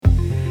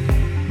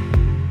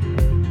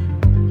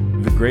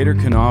Greater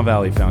Kanawha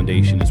Valley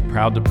Foundation is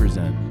proud to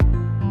present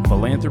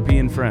Philanthropy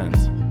and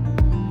Friends,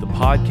 the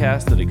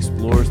podcast that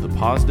explores the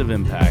positive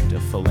impact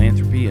of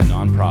philanthropy and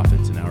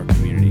nonprofits in our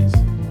communities.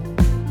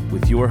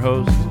 With your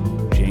host,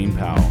 Jane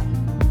Powell.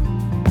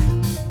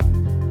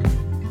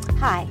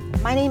 Hi,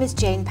 my name is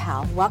Jane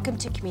Powell. Welcome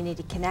to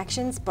Community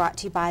Connections, brought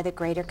to you by the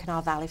Greater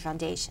Kanawha Valley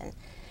Foundation.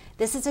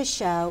 This is a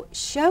show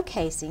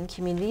showcasing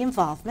community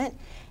involvement,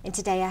 and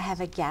today I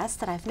have a guest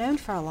that I've known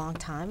for a long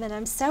time, and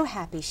I'm so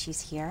happy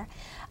she's here.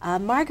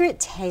 Margaret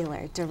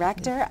Taylor,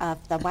 Director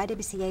of the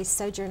YWCA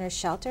Sojourner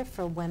Shelter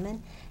for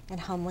Women and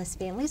Homeless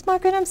Families.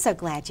 Margaret, I'm so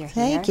glad you're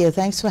here. Thank you.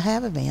 Thanks for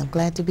having me. I'm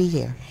glad to be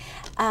here.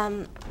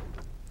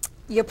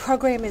 Your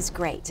program is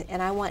great,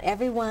 and I want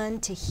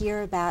everyone to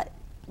hear about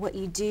what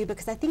you do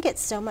because I think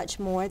it's so much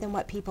more than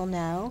what people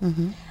know.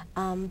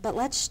 But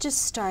let's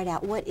just start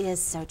out. What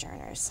is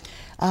Sojourners?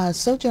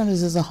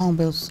 Sojourners is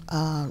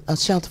a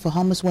shelter for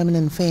homeless women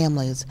and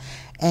families,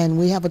 and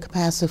we have a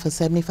capacity for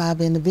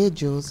 75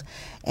 individuals,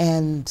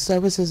 and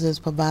services is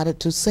provided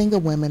to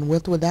single women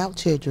with or without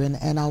children,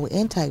 and our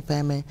intake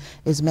family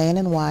is man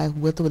and wife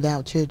with or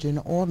without children,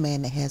 or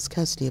man that has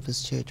custody of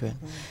his children.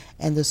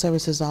 And the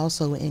services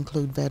also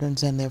include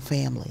veterans and their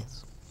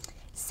families.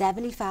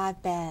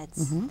 75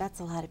 beds. That's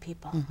a lot of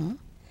people.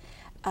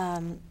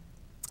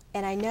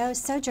 And I know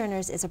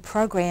Sojourners is a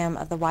program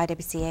of the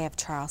YWCA of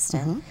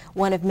Charleston,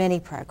 one of many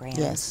programs.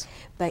 Yes.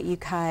 But you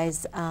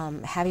guys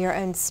have your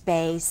own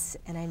space,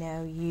 and I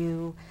know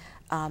you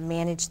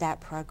manage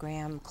that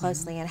program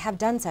closely and have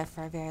done so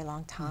for a very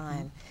long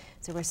time.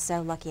 So we're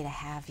so lucky to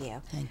have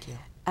you. Thank you.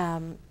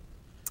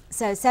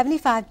 So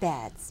 75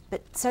 beds,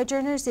 but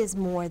Sojourners is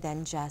more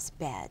than just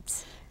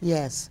beds.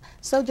 Yes,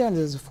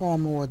 Sojourners is far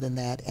more than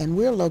that, and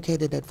we're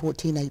located at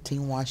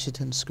 1418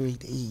 Washington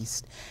Street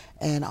East,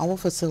 and our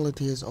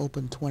facility is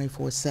open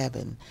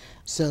 24/7.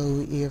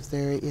 So if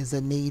there is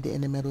a need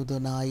in the middle of the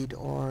night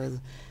or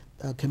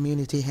a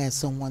community has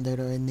someone that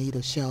are in need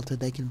of shelter,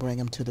 they can bring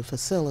them to the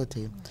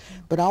facility.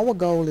 But our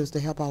goal is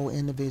to help our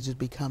individuals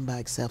become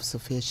back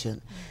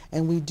self-sufficient,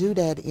 and we do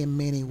that in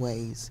many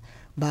ways.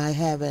 By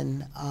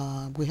having,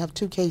 we have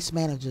 2 case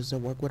managers that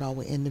work with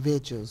our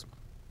individuals.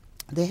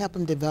 They help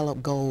them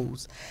develop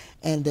goals,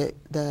 and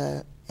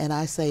and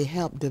I say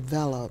help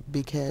develop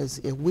because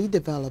if we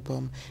develop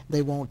them,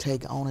 they won't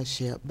take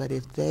ownership. But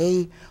if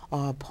they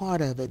are a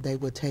part of it, they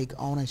will take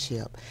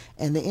ownership.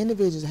 And the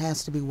individual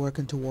has to be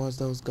working towards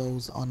those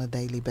goals on a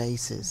daily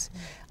basis.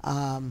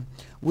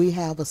 We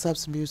have a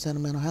substance abuse and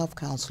a mental health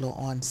counselor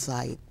on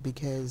site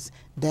because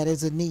that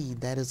is a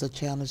need. That is a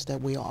challenge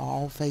that we are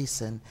all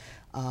facing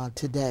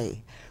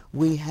today.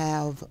 We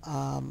have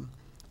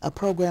a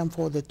program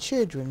for the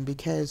children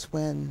because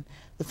when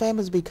the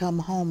families become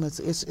homeless,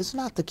 it's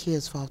not the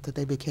kids' fault that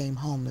they became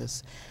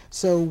homeless.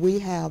 So we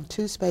have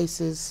 2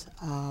 spaces,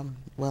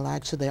 well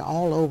actually they're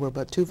all over,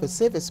 but 2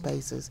 specific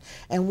spaces,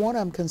 and one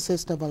of them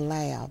consists of a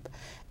lab.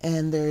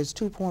 And there's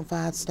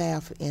 2.5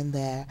 staff in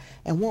there.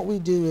 And what we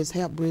do is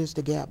help bridge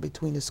the gap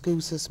between the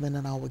school system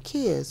and our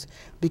kids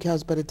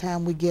because by the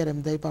time we get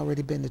them, they've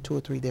already been to 2 or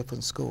 3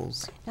 different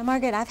schools. Now,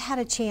 Margaret, I've had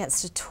a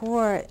chance to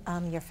tour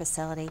your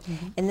facility.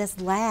 In this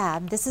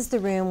lab, this is the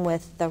room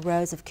with the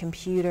rows of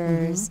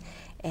computers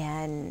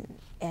and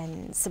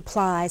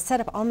supplies set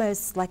up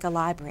almost like a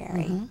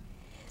library.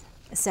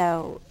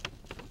 So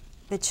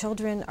the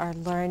children are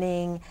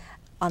learning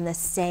on the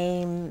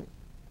same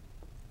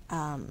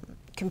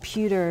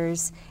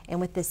computers and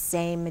with the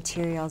same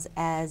materials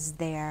as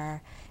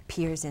their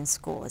peers in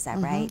school. Is that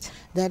right?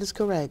 That is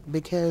correct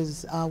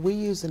because we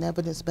use an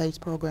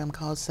evidence-based program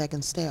called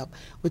Second Step,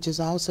 which is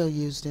also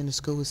used in the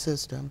school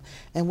system.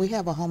 And we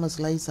have a homeless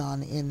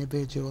liaison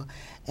individual,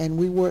 and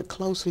we work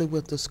closely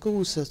with the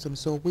school system.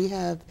 So if we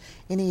have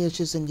any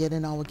issues in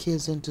getting our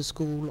kids into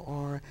school,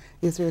 or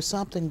if there's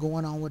something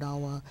going on with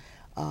our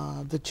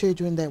the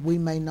children that we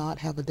may not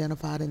have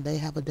identified and they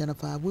have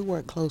identified, we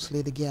work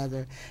closely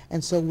together.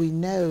 And so we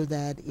know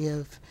that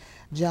if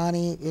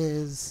Johnny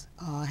is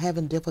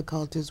having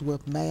difficulties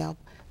with math,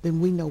 then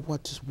we know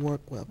what to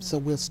work with. So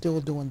we're still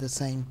doing the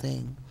same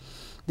thing.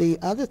 The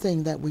other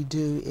thing that we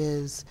do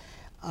is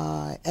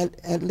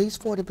at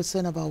least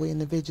 40% of our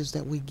individuals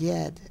that we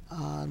get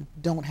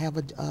don't have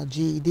a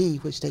GED,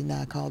 which they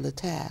now call the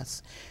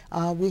TAS.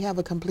 We have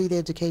a complete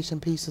education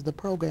piece of the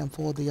program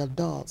for the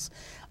adults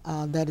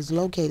that is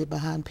located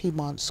behind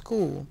Piedmont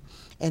School,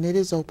 and it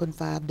is open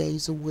 5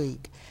 days a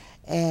week.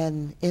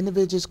 And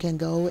individuals can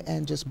go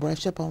and just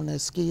brush up on their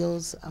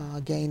skills,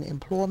 gain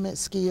employment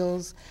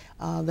skills.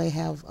 They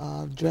have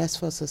Dress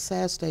for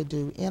Success. They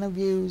do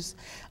interviews.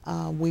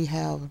 We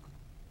have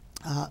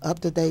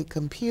up-to-date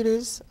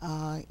computers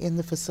in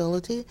the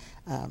facility,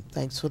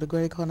 thanks for the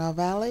Greater Kanawha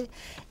Valley.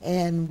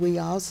 And we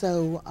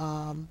also,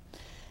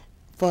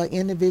 for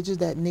individuals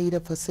that need a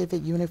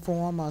specific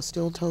uniform or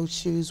steel-toe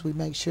shoes, we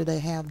make sure they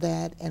have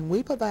that. And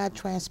we provide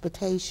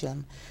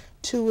transportation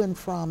to and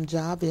from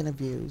job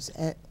interviews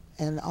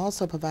and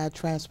also provide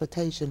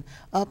transportation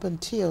up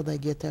until they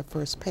get their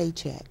first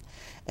paycheck.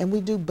 And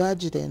we do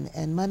budgeting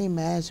and money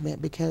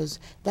management because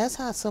that's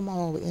how some of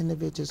our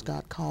individuals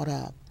got caught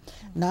up.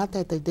 Not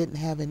that they didn't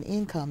have an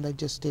income, they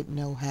just didn't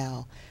know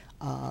how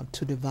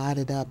to divide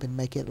it up and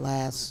make it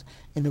last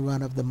in the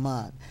run of the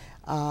month.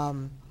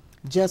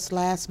 Just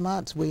last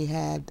month we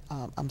had,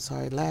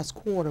 last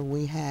quarter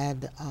we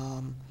had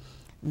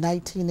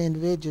 19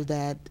 individuals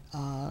that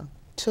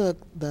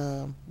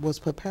was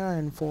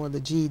preparing for the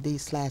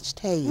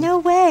GED/TAFE. No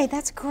way,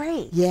 that's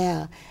great.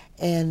 Yeah,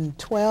 and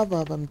 12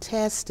 of them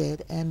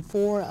tested and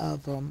 4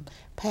 of them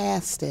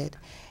passed it,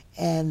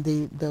 and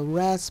the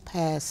rest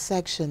passed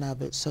section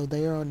of it, so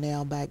they are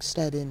now back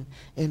studying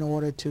in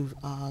order to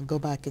go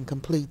back and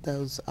complete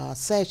those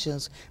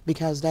sessions,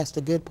 because that's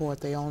the good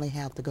part. They only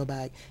have to go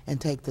back and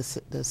take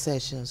the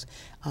sessions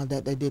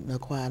that they didn't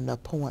acquire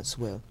enough points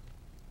with.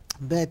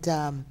 But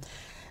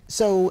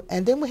so,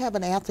 and then we have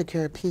an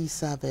aftercare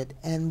piece of it,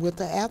 and with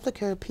the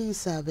aftercare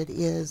piece of it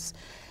is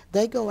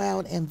they go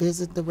out and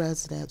visit the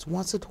residents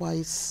once or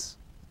twice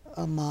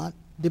a month,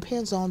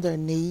 depends on their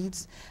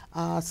needs.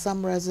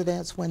 Some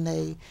residents, when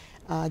they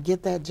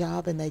get that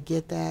job and they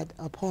get that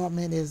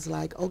apartment, is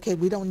like, okay,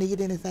 we don't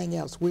need anything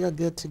else, we are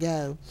good to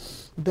go.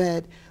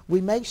 But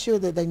we make sure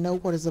that they know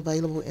what is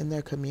available in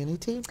their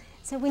community.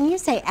 So when you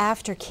say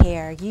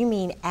aftercare, you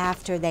mean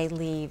after they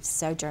leave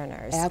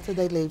Sojourners? After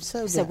they leave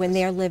Sojourners. So when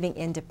they're living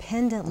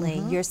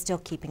independently, you're still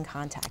keeping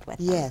contact with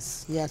them?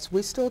 Yes, yes,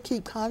 we still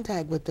keep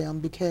contact with them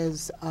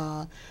because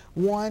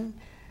one,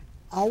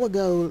 our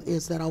goal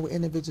is that our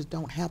individuals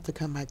don't have to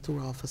come back through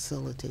our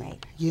facility,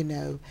 right. You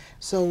know.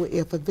 So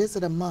if a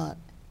visit a month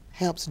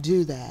helps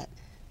do that,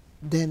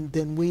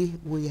 then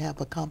we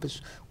have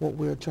accomplished what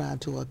we're trying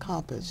to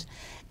accomplish.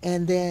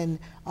 And then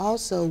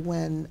also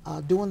when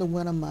during the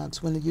winter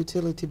months, when the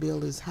utility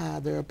bill is high,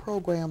 there are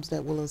programs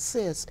that will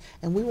assist,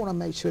 and we want to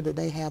make sure that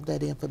they have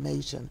that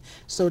information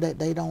so that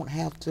they don't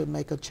have to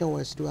make a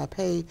choice. Do I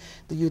pay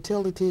the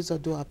utilities or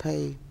do I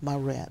pay my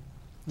rent,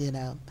 you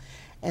know?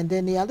 And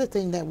then the other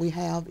thing that we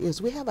have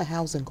is we have a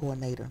housing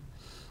coordinator.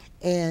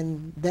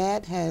 And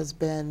that has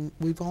been,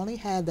 we've only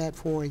had that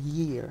for a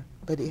year,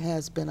 but it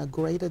has been a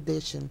great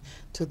addition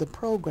to the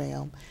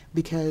program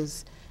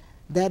because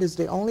that is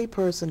the only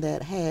person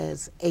that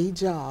has a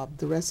job.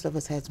 The rest of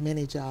us has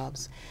many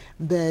jobs.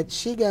 But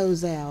she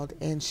goes out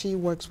and she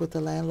works with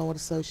the landlord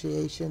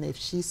association. If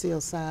she sees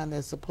a sign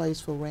that's a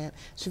place for rent,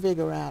 she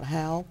figure out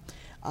how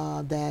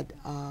that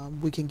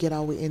we can get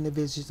our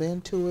individuals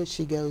into it.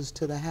 She goes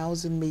to the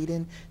housing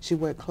meeting. She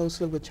worked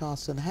closely with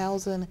Charleston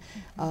Housing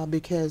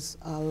because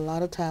a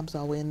lot of times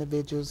our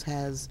individuals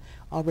has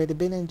already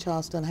been in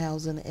Charleston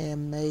Housing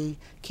and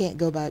can't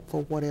go back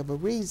for whatever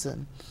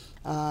reason.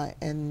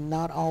 And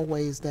not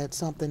always that's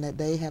something that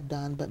they have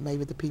done, but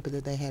maybe the people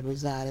that they had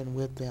residing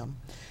with them.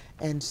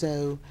 And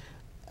so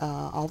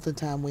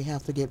oftentimes we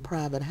have to get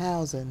private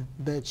housing,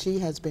 but she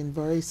has been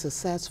very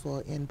successful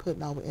in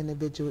putting our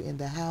individual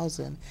into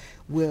housing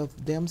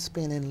with them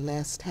spending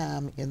less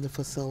time in the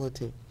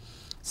facility.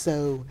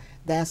 So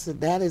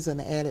that is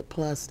an added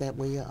plus that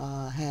we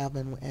have,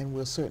 and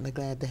we're certainly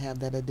glad to have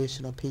that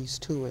additional piece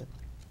to it.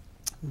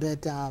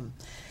 But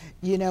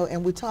you know,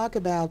 and we talk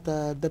about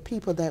the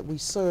people that we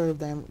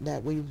serve, and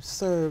that we've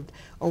served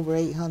over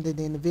 800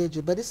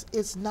 individuals, but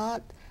it's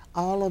not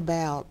all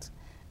about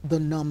the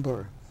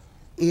number.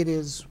 It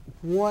is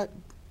what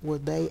were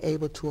they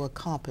able to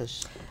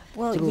accomplish.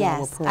 Well,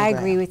 yes, I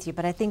agree with you,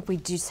 but I think we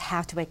just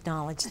have to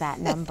acknowledge that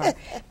number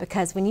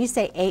because when you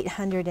say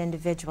 800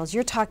 individuals,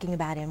 you're talking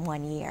about in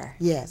 1 year.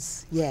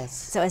 Yes, yes.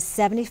 So a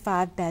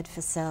 75-bed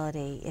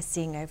facility is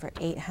seeing over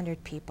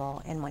 800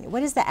 people in 1 year.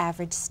 What is the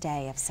average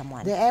stay of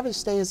someone? The average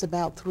stay is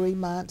about 3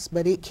 months,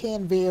 but it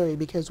can vary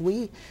because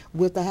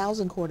with the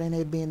housing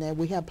coordinator being there,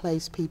 we have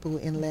placed people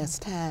in less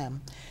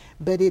time.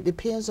 But it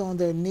depends on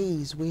their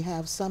needs. We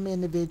have some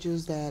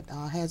individuals that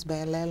has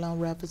bad landlord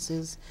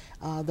references,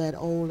 that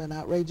owe an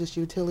outrageous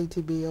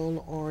utility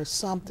bill or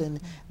something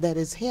that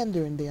is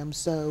hindering them.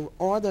 So,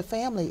 or the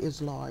family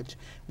is large.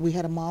 We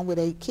had a mom with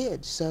 8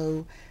 kids,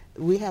 so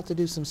we have to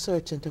do some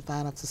searching to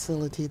find a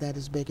facility that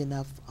is big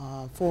enough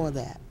for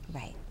that.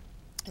 Right.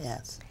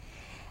 Yes.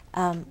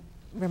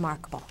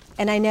 Remarkable.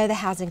 And I know the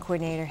housing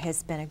coordinator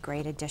has been a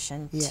great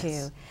addition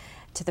Yes.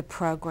 to the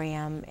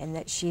program, and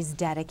that she's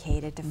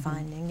dedicated to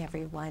finding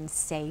everyone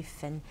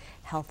safe and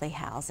healthy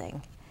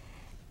housing.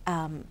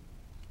 So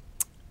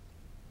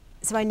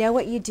I know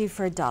what you do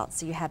for adults.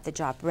 So you have the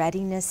Job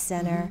Readiness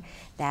Center,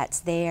 that's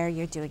there.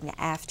 You're doing the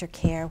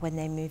aftercare when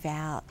they move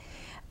out.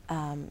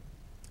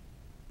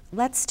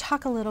 Let's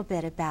talk a little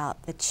bit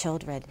about the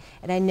children.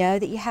 And I know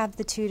that you have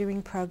the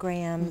tutoring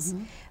programs,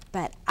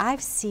 but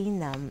I've seen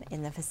them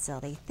in the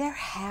facility. They're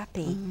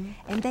happy,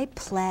 and they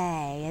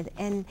play,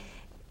 and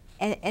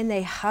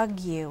they hug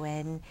you,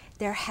 and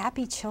they're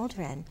happy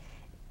children.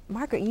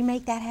 Margaret, you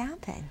make that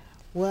happen.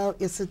 Well,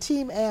 it's a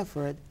team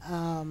effort,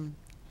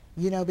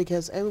 you know,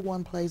 because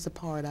everyone plays a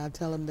part. I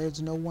tell them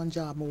there's no one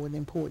job more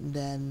important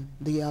than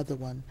the other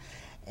one.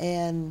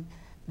 And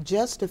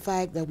just the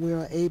fact that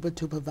we're able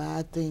to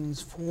provide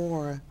things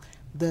for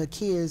the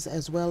kids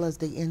as well as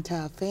the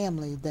entire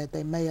family that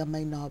they may or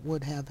may not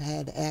would have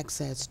had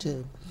access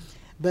to.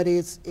 But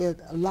a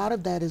lot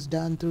of that is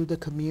done through the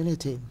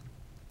community.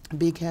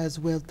 because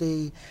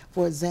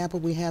for example,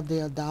 we have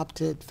the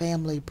Adopted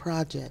Family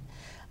Project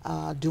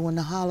during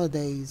the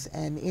holidays,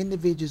 and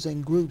individuals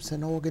and groups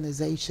and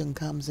organization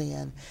comes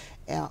in,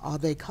 or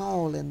they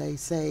call and they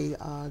say,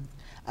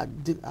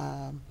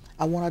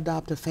 I want to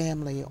adopt a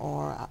family,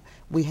 or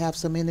we have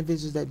some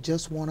individuals that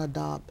just want to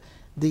adopt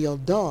the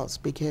adults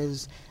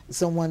because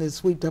someone has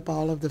swept up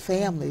all of the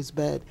families.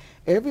 But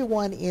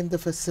everyone in the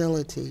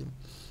facility,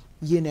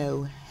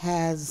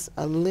 has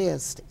a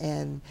list,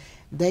 and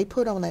they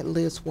put on that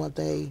list what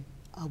they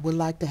would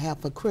like to have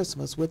for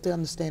Christmas, with the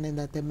understanding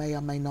that they may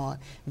or may not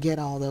get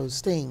all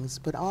those things.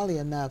 But oddly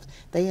enough,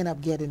 they end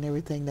up getting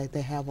everything that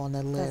they have on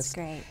their list. That's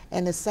great.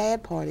 And the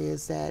sad part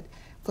is that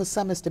for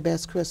some, it's the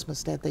best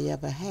Christmas that they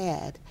ever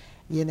had.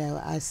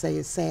 I say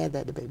it's sad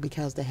that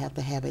because they have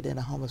to have it in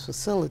a homeless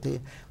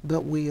facility,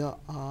 but we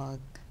are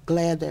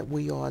glad that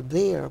we are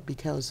there,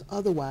 because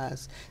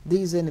otherwise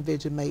these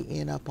individuals may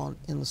end up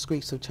in the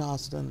streets of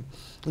Charleston,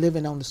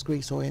 living on the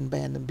streets or in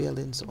abandoned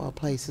buildings or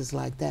places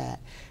like that.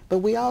 But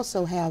we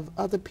also have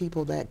other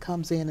people that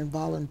comes in and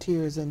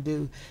volunteers and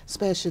do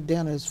special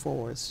dinners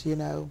for us,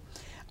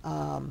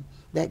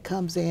 that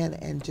comes in,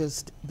 and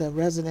just the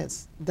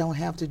residents don't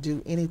have to do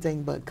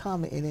anything but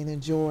come in and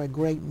enjoy a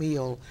great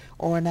meal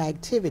or an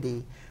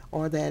activity,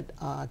 or that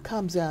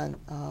comes in,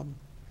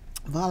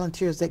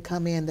 volunteers that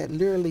come in that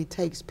literally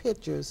takes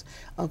pictures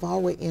of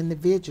our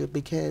individual,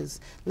 because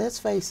let's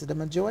face it, the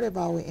majority of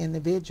our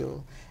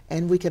individual,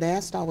 and we could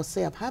ask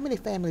ourselves, how many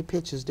family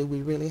pictures do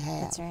we really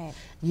have? That's right.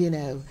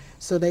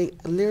 So they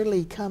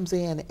literally comes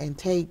in and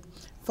take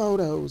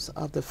photos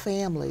of the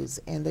families,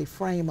 and they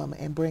frame them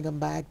and bring them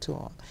back to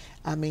them.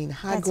 I mean,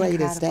 how That's great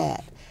incredible. is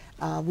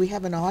that? We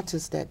have an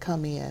artist that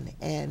come in,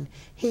 and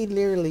he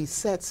literally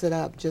sets it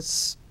up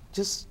just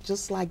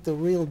like the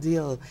real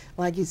deal,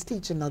 like he's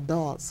teaching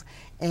adults,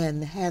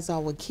 and has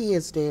our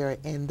kids there,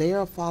 and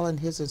they're following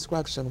his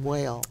instruction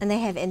well. And they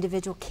have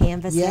individual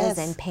canvases Yes.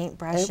 and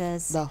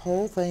paintbrushes. The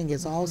whole thing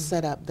is all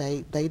set up.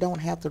 They don't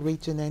have to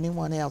reach in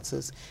anyone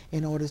else's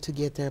in order to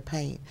get their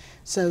paint.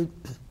 So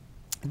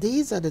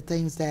these are the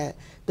things that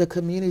the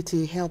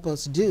community help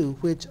us do,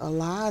 which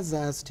allows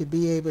us to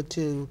be able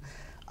to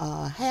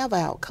have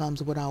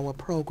outcomes with our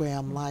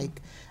program.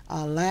 Like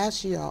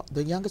last year,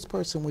 the youngest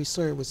person we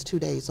served was 2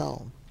 days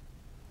old.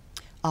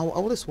 Our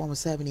oldest one was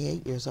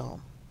 78 years old,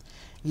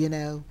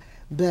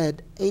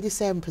 but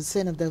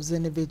 87% of those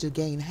individuals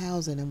gained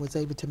housing and was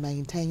able to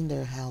maintain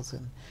their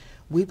housing.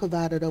 We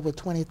provided over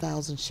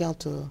 20,000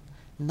 shelter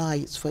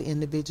nights for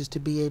individuals to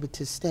be able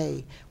to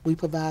stay. We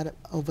provide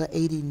over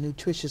 80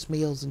 nutritious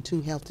meals and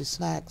 2 healthy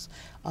snacks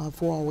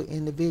for our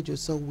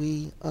individuals, so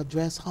we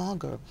address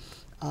hunger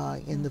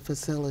in the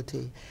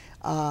facility.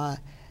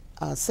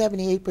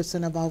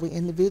 78% of our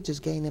individuals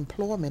gained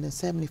employment, and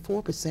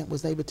 74%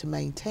 was able to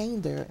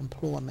maintain their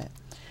employment.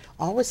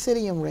 Our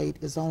sitting rate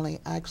is only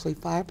actually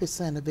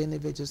 5% of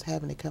individuals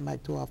having to come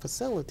back to our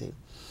facility,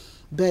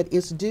 but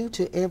it's due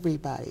to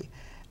everybody.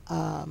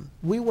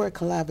 We work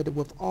collaboratively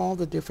with all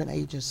the different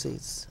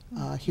agencies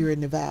here in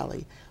the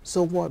Valley.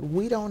 So what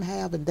we don't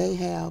have and they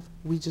have,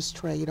 we just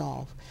trade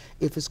off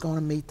if it's going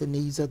to meet the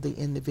needs of the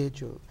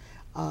individual.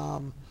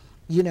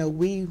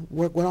 We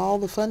work with all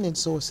the funding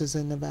sources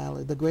in the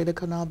Valley. The Greater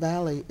Kanawha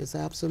Valley is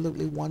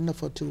absolutely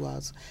wonderful to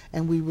us,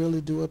 and we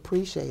really do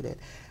appreciate it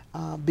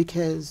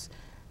because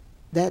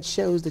that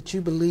shows that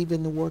you believe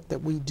in the work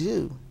that we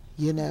do.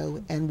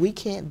 And we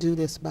can't do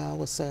this by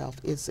ourselves.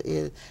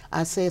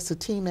 I say it's a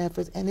team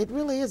effort, and it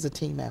really is a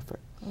team effort.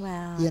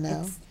 Well,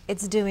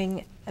 it's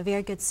doing a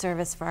very good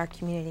service for our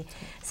community.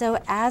 So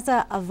as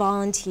a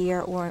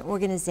volunteer or an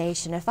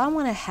organization, if I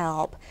want to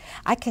help,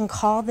 I can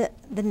call the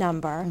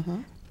number,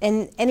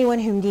 and anyone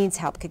who needs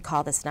help could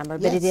call this number,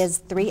 but it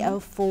is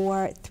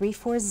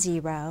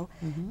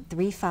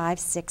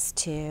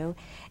 304-340-3562.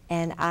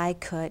 And I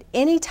could,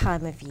 any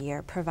time of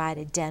year, provide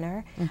a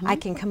dinner. I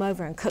can come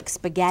over and cook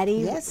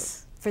spaghetti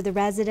for the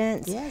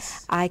residents.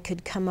 I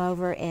could come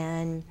over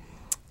and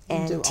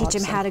teach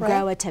them how to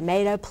grow a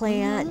tomato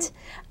plant,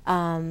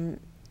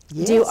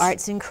 do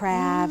arts and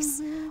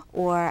crafts,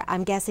 or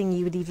I'm guessing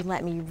you would even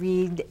let me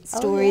read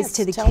stories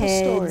to the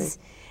kids.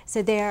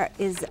 So there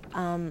is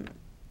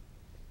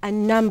a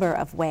number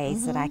of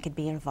ways that I could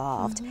be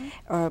involved,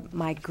 or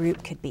my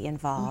group could be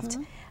involved.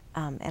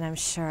 And I'm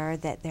sure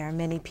that there are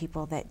many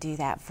people that do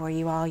that for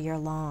you all year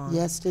long.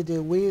 Yes, they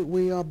do.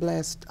 We are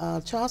blessed.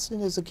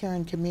 Charleston is a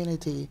caring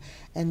community,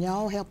 and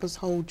y'all help us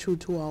hold true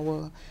to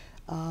our,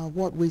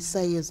 what we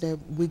say is that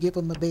we give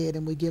them a bed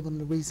and we give them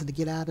the reason to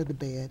get out of the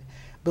bed.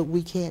 But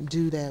we can't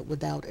do that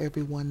without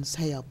everyone's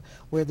help,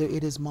 whether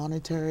it is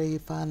monetary,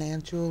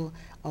 financial,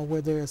 or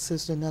whether they're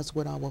assisting us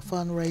with our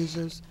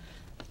fundraisers.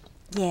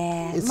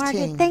 Yeah,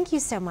 Margaret, thank you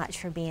so much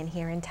for being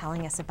here and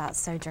telling us about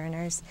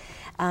Sojourners.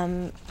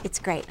 It's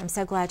great. I'm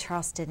so glad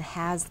Charleston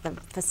has the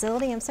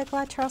facility. I'm so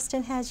glad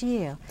Charleston has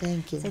you.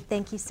 Thank you. So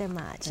thank you so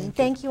much.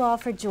 Thank you all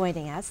for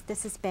joining us.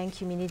 This has been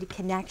Community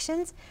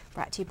Connections,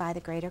 brought to you by the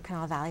Greater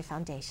Kanawha Valley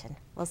Foundation.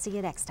 We'll see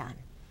you next time.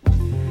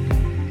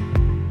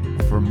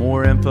 For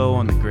more info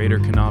on the Greater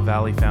Kanawha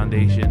Valley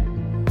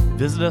Foundation,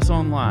 visit us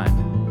online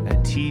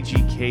at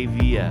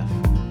tgkvf.org.